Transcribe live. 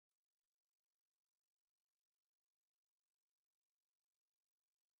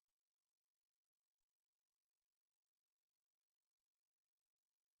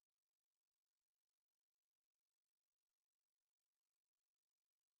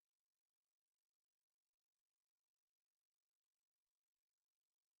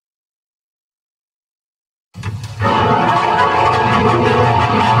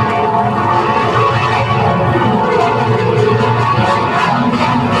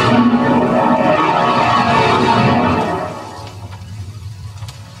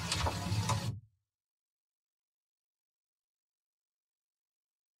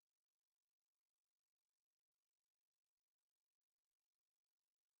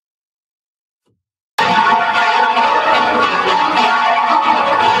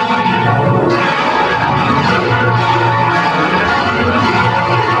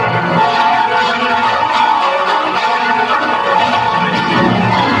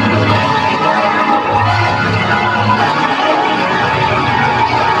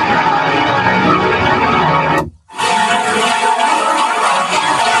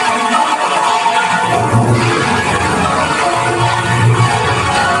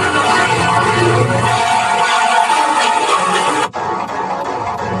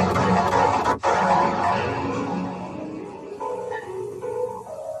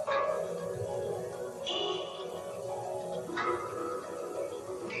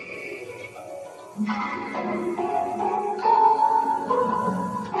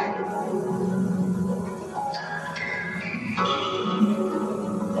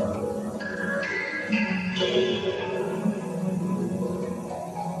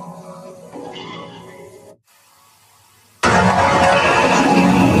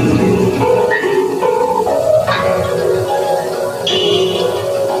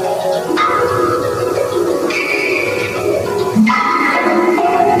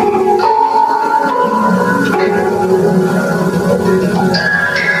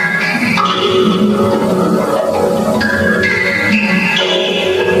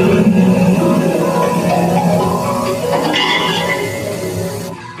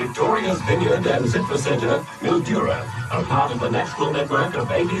And Citrus Center, Mildura, are part of the national network of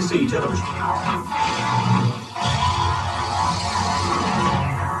ABC television.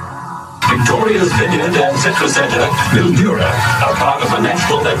 Victoria's Vineyard and Citrus Center, Mildura, are part of the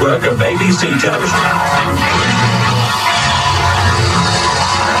national network of ABC television.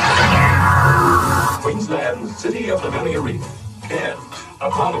 Queensland's City of the Barrier Reef, Cairns,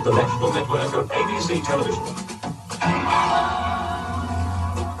 are part of the national network of ABC television.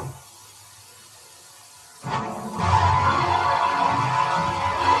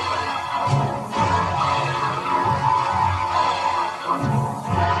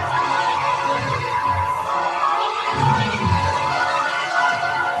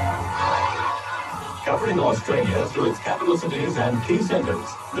 Covering Australia through its capital cities and key centres,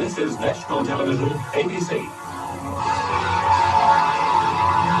 this is National Television, ABC.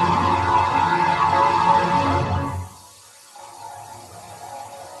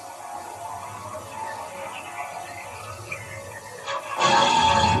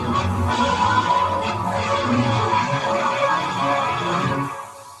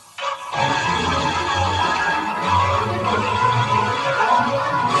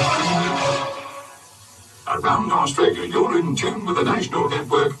 Around Australia, you're in tune with the national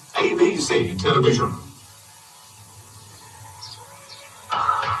network ABC Television.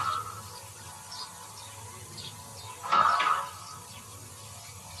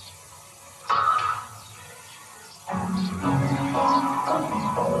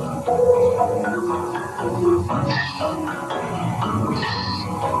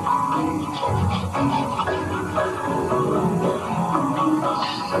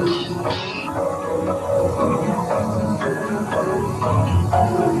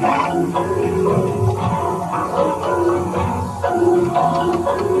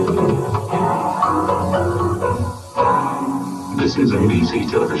 This is ABC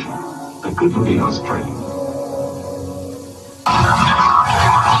Television, the good-looking Australian.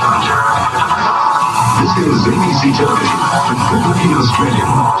 This is ABC Television, the good-looking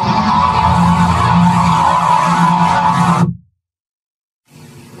Australian.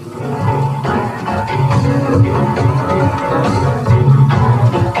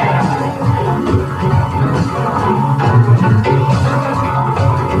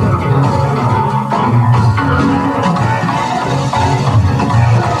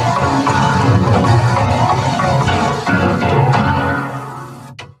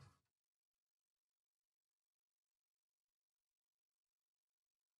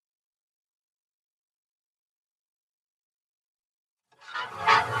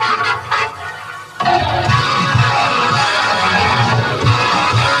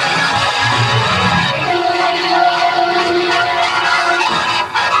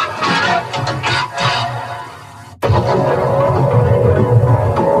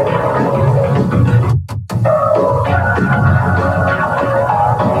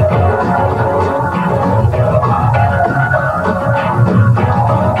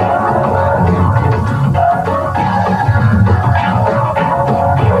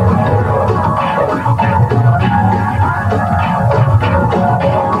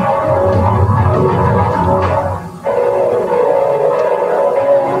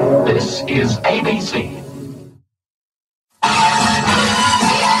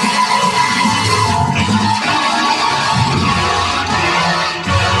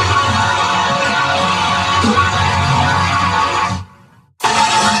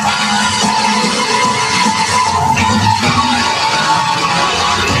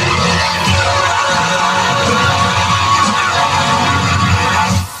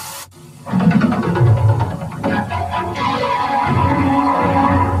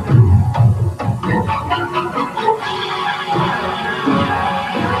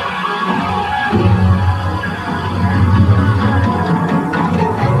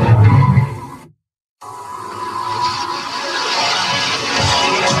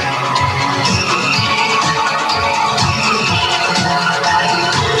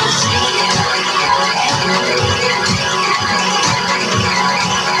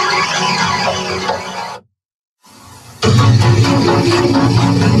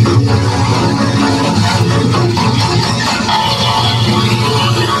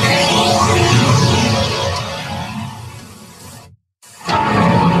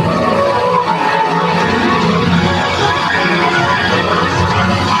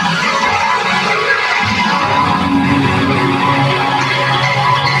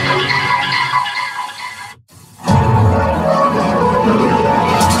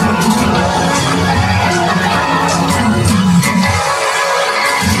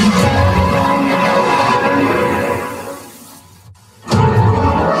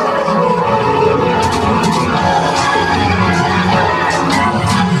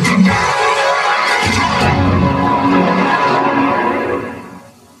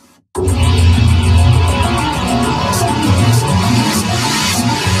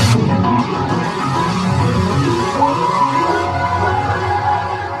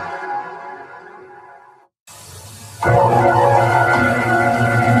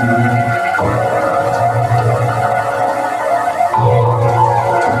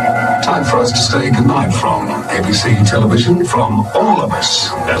 Time for us to say goodnight from ABC Television, from all of us,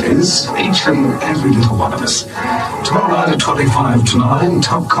 that is, each and every little one of us. Tomorrow night at 25 to 9,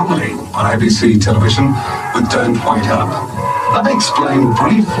 top comedy on ABC Television with Don't Wait Up. Let me explain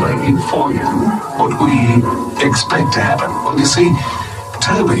briefly for you what we expect to happen. Well, you see,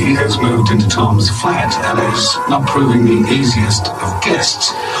 Toby has moved into Tom's flat and is not proving the easiest of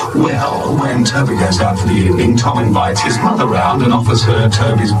guests. Well, when Toby goes out for the evening, Tom invites his mother round and offers her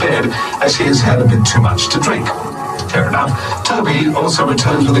Toby's bed as she has had a bit too much to drink. Fair enough. Toby also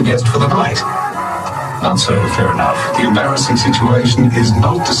returns with a guest for the night. Not so fair enough. The embarrassing situation is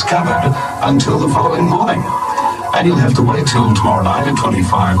not discovered until the following morning. And you'll have to wait till tomorrow night at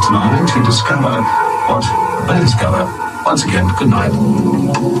 25 to 9 to discover what they discover. Once again, good night.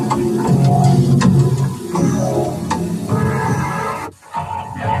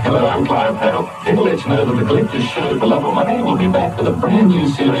 Hello, I'm Clive Hale. Here to let you know that the Collector's Show for Love or Money will be back with a brand new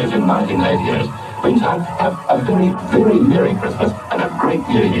series in 1988. Meantime, have a very, very Merry Christmas and a great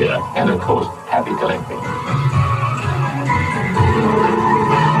New Year. And of course, happy collecting.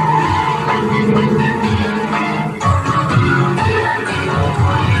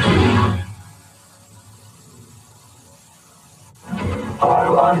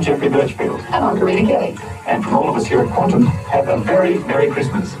 Hello, I'm Jeffrey Birchfield. And I'm Karina Kelly. And from all of us here at Quantum, have a very Merry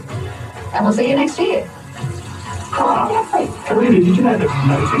Christmas. And we'll see you next year. Karina, did you know that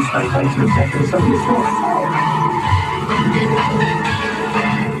no two snowflakes are exactly the same as yours?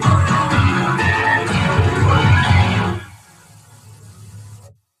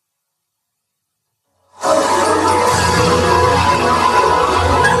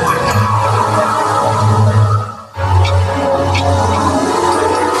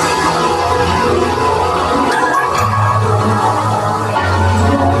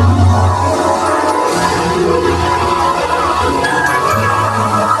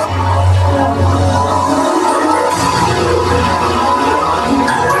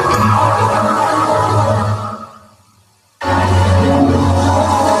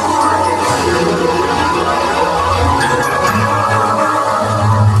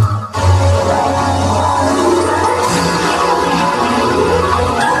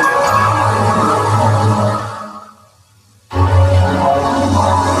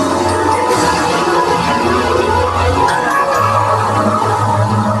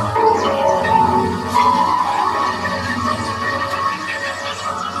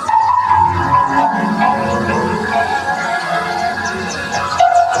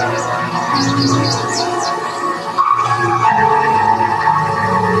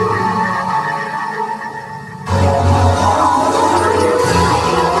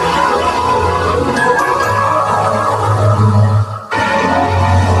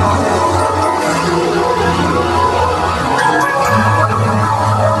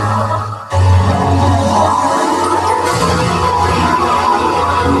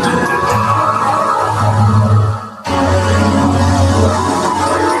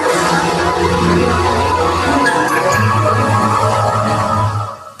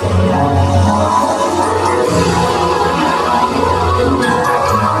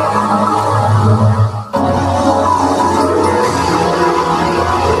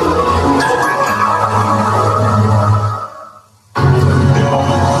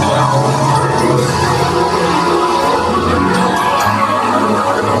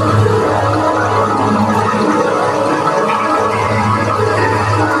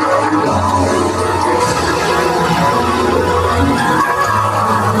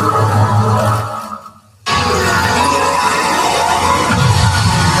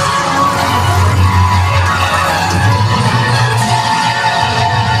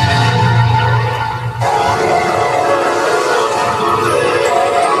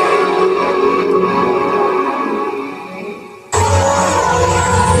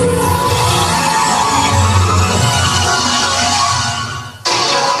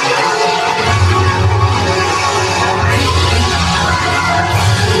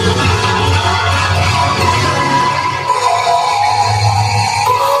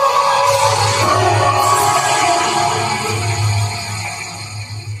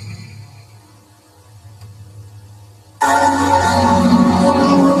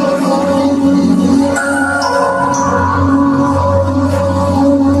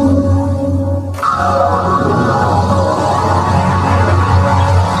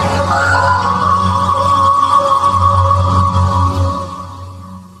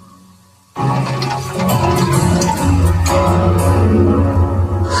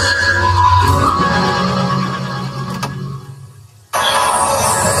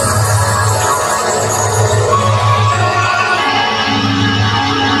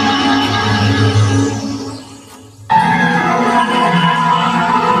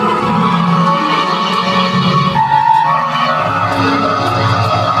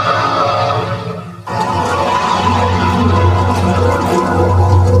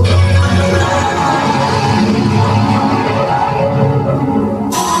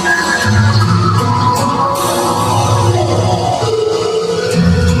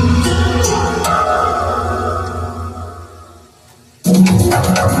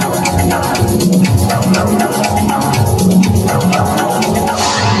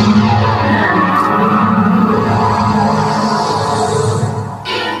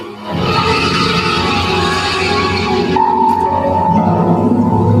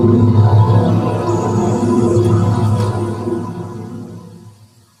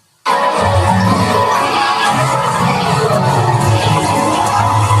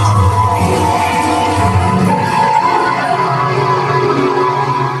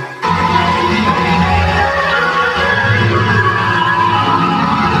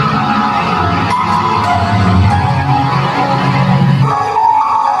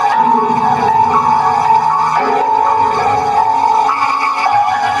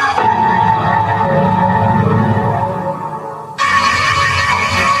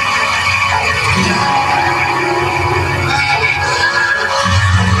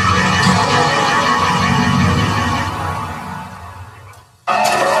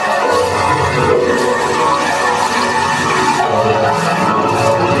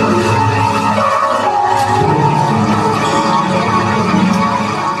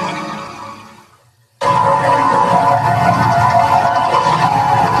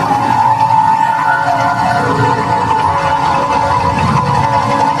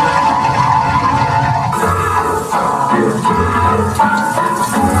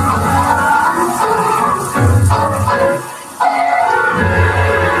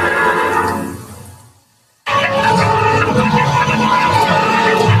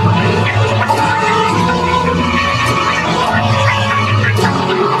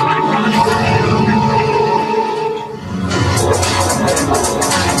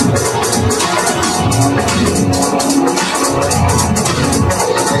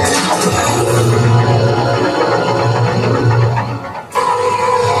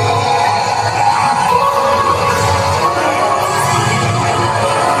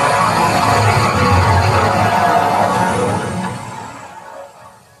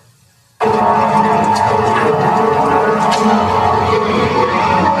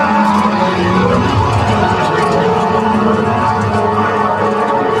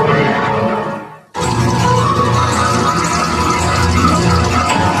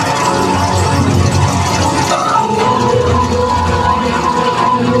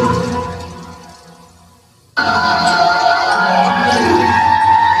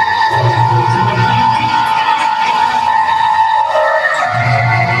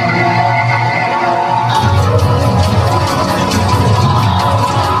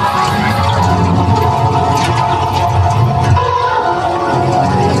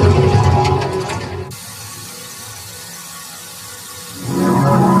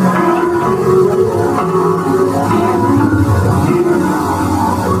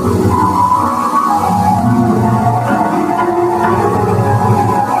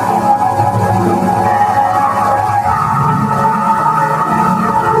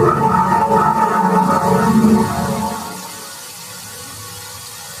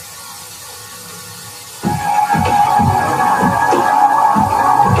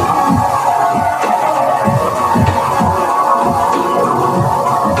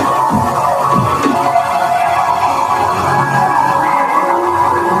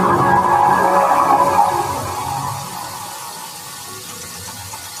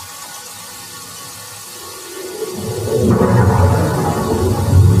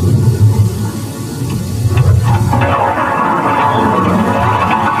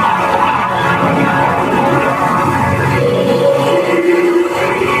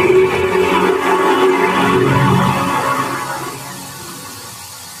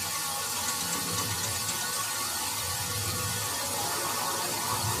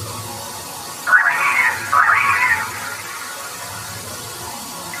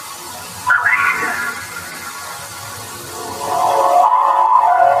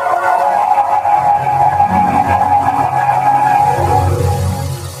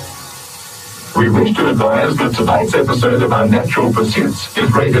 We wish to advise that tonight's episode of Our Natural Pursuits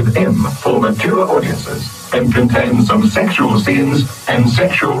is rated M for mature audiences and contains some sexual scenes and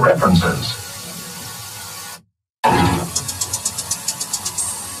sexual references.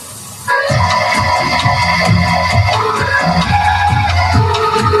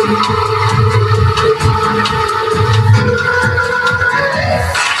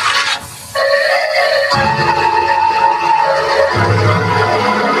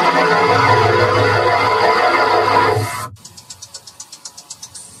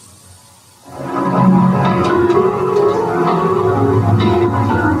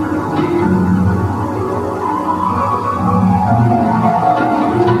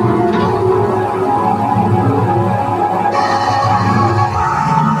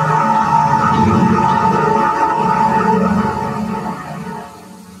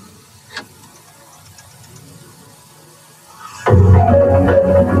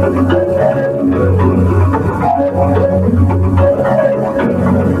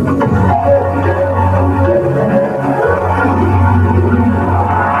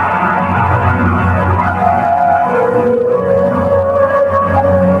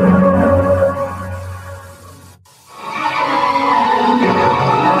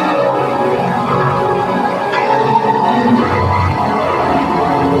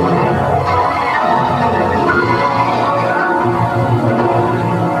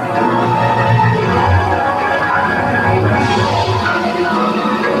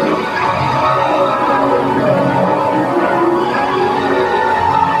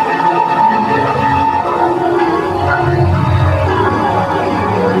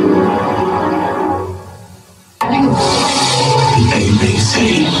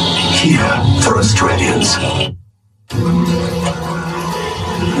 ABC, here for Australians. Good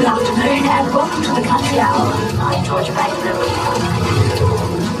afternoon and welcome to the Country Hour. I'm Georgia Baker.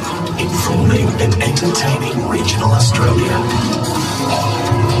 Informing and entertaining regional Australia.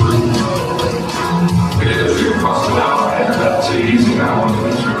 It is impossible now, and that's easy now.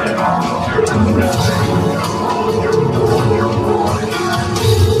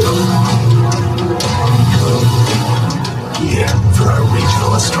 Here for our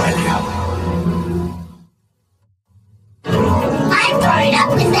regional Australia. I'm growing up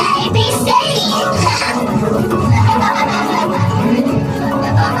with the ABC.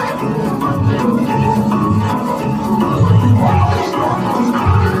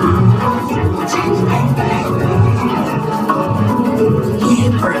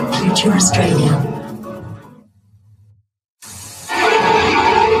 Here for a future Australia.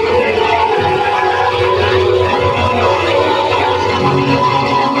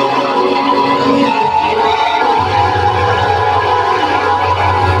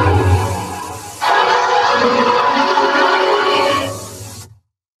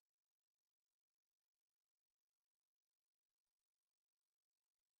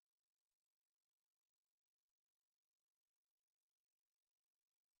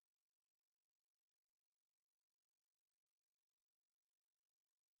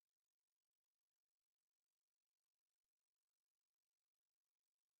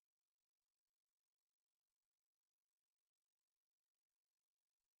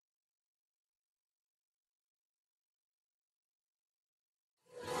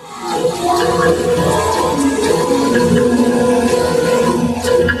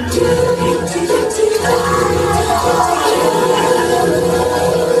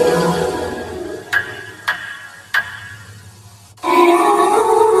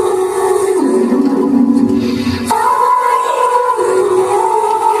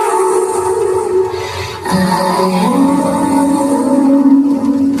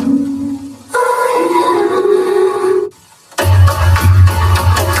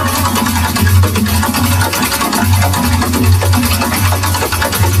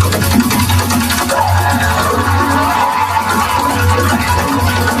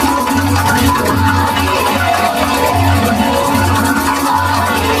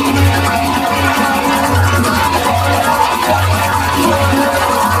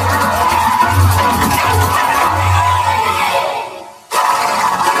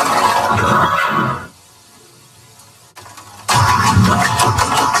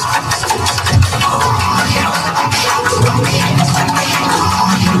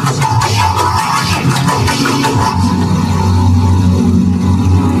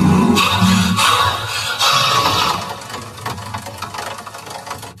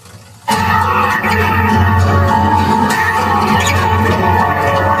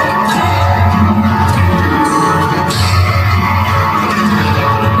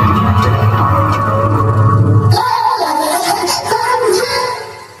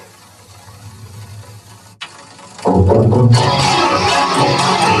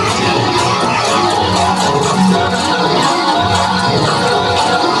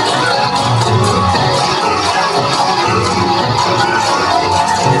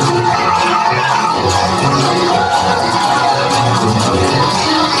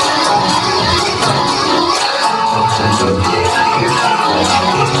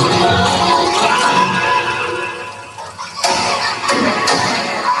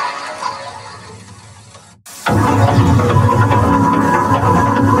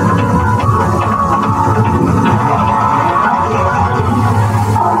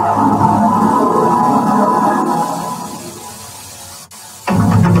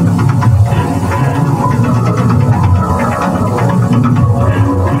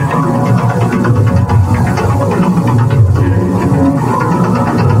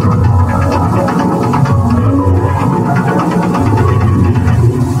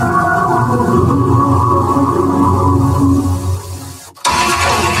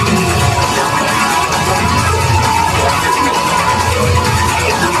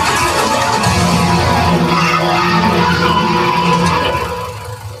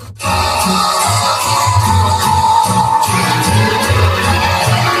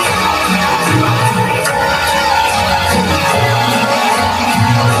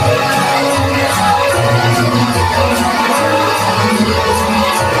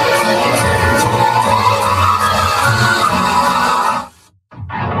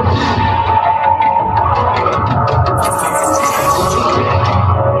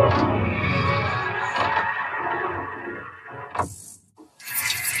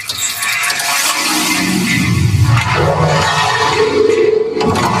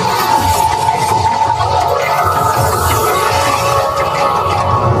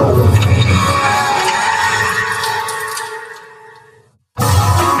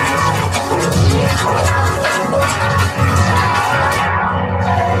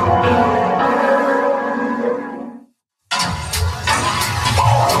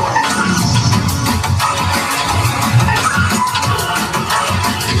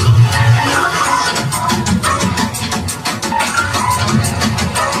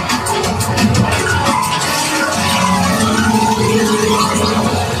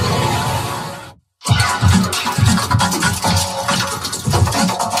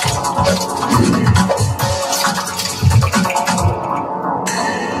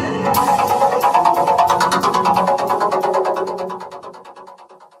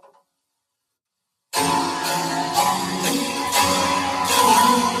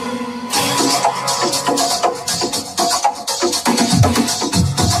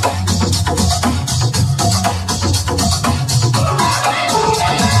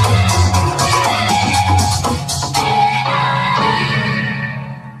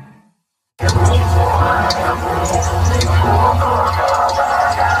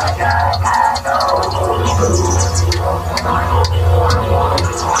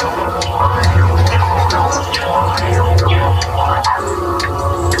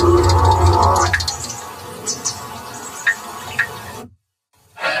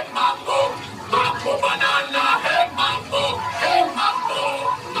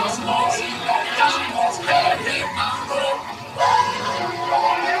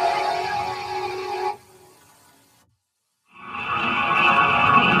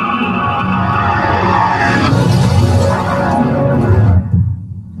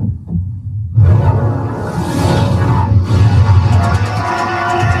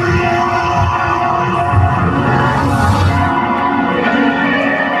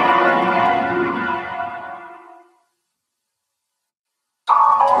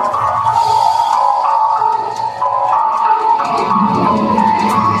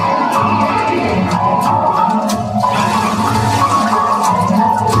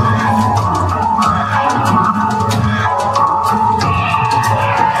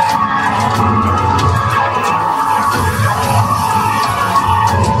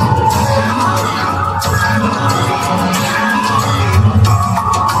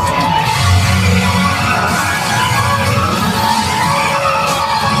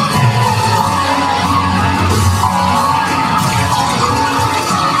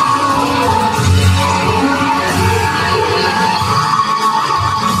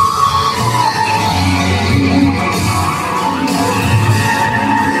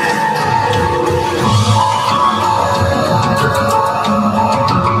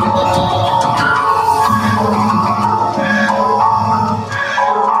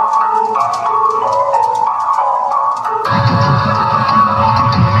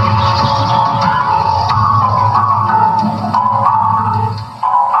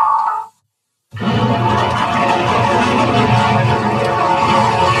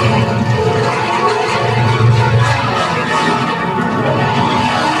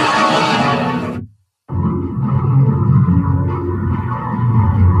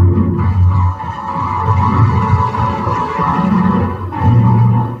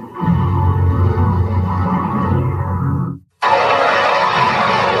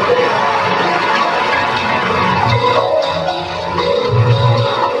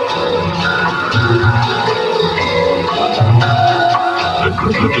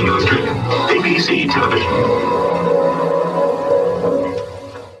 single screen. ABC television.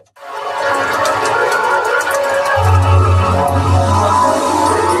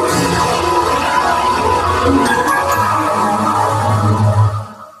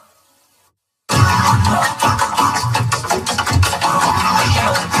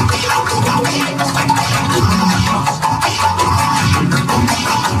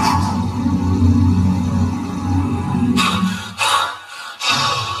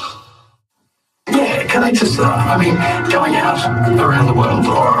 Going out around the world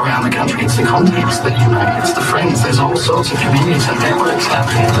or around the country, it's the contacts that you make, it's the friends. There's all sorts of communities and networks out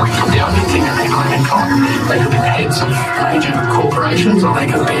there. The only thing that people have in common, they could be heads of major corporations, or they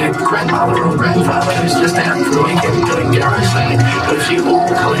could be a grandmother or grandfather who's just out for the weekend doing garage sailing. But if you all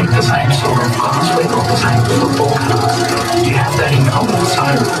collect the same sort of glassware or the same football cards, you have that in common. So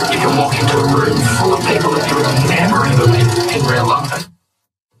you can walk into a room full of people that you would never ever meet in real life.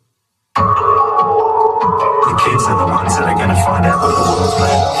 The kids are the ones that are going to find out what the world's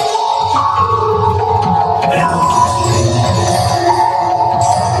made.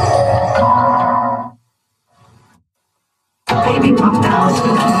 The baby popped out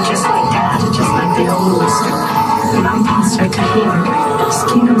looking just like Dad, just like the old. Mum passed her to him.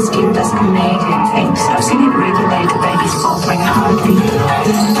 Skin on skin doesn't make him think. I've seen it regulate the baby's faltering heartbeat.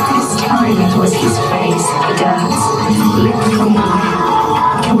 This time it was his face, Dad's, lip from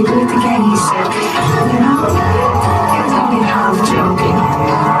mine. Can we do it again, he said. You know, he was only half joking.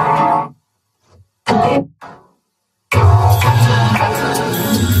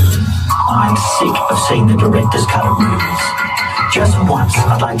 I'm sick of seeing the director's cut of movies. Just once,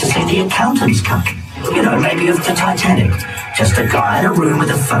 I'd like to see the accountant's cut. You know, maybe of the Titanic. Just a guy in a room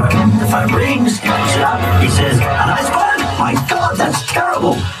with a phone. The phone rings, he picks it up, he says, "An iceberg? My God, that's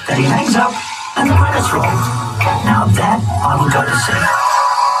terrible." Then he hangs up, and the credits roll. Now that I will go to see.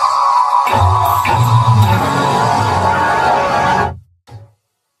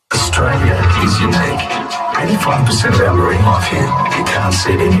 Australia is unique. 85% of our marine life here, you can't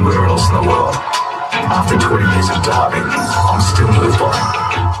see it anywhere else in the world. After 20 years of diving, I'm still moved by it.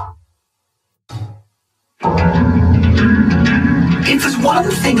 If there's one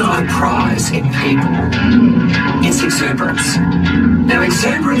thing I prize in people, it's exuberance. Now,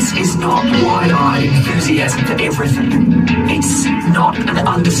 exuberance is not wide-eyed enthusiasm for everything. It's not an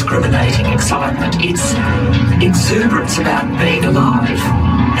undiscriminating excitement. It's exuberance about being alive,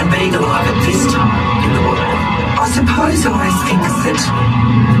 and being alive at this time in the world. I suppose I think that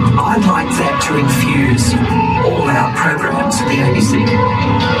I'd like that to infuse all our programs at the ABC.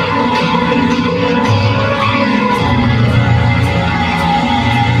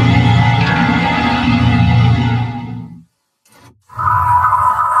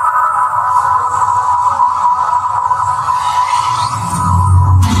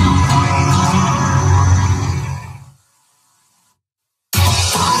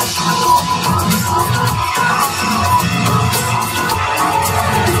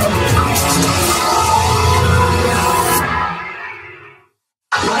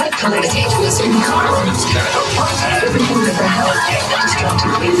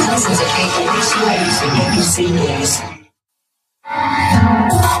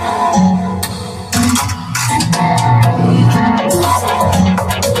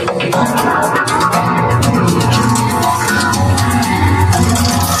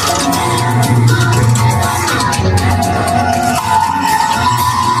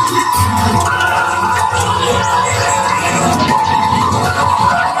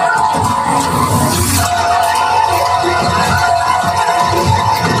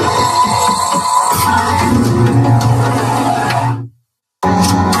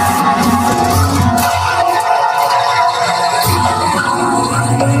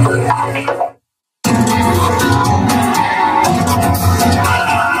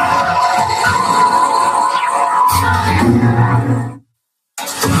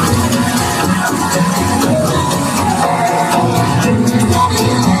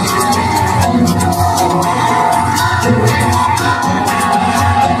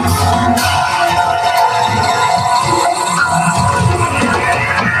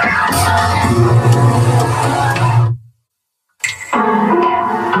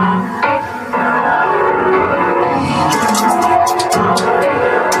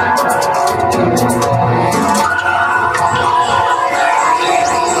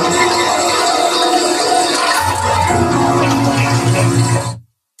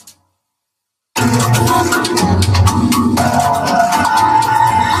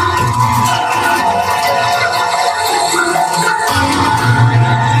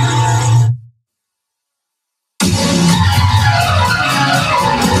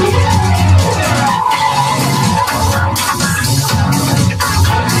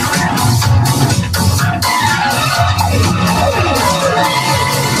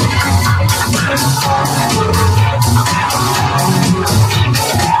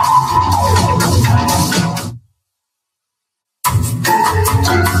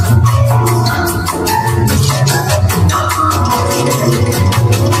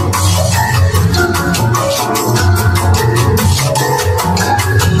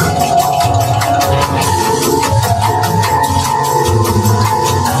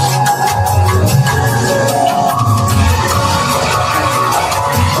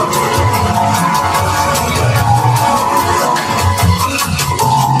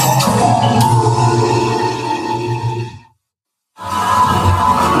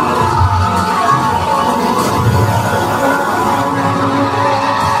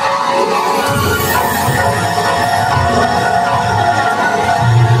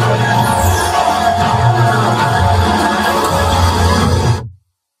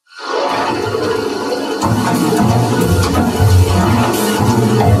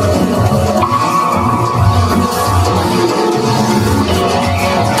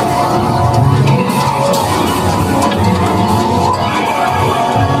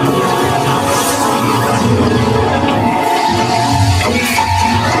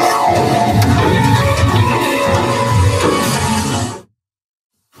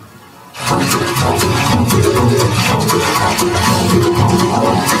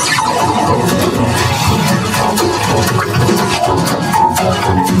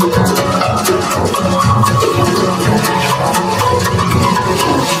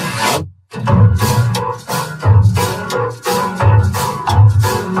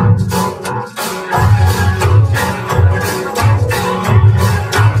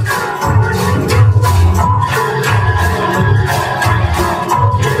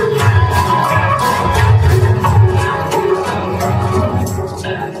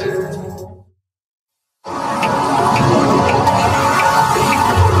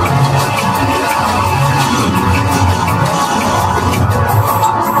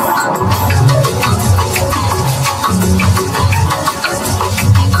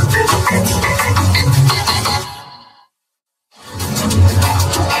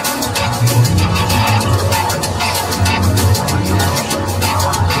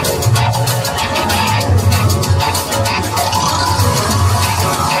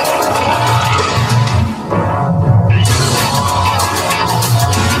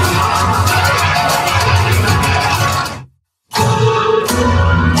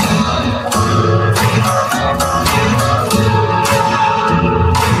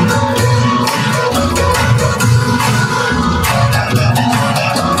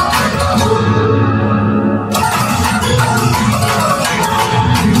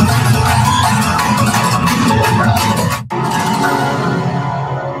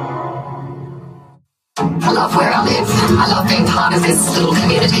 part of this little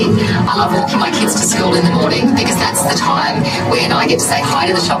community. I love walking my kids to school in the morning because that's the time when I get to say hi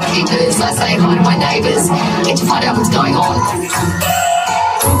to the shopkeepers, I say hi to my neighbours, get to find out what's going on.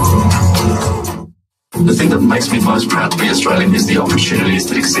 The thing that makes me most proud to be Australian is the opportunities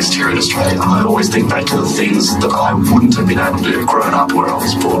that exist here in Australia. I always think back to the things that I wouldn't have been able to do growing up where I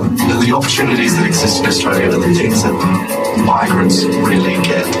was born. The opportunities that exist in Australia are the things that migrants really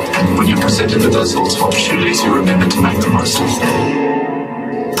get. And when you're presented with those sorts of opportunities, you remember to make the most of them.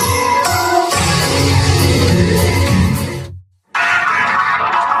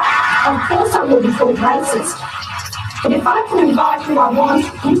 Of course I will be called racist, but if I can invite who I want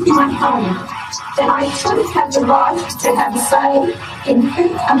into my home, then I should have the right to have a say in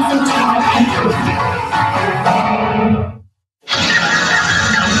who comes into my country.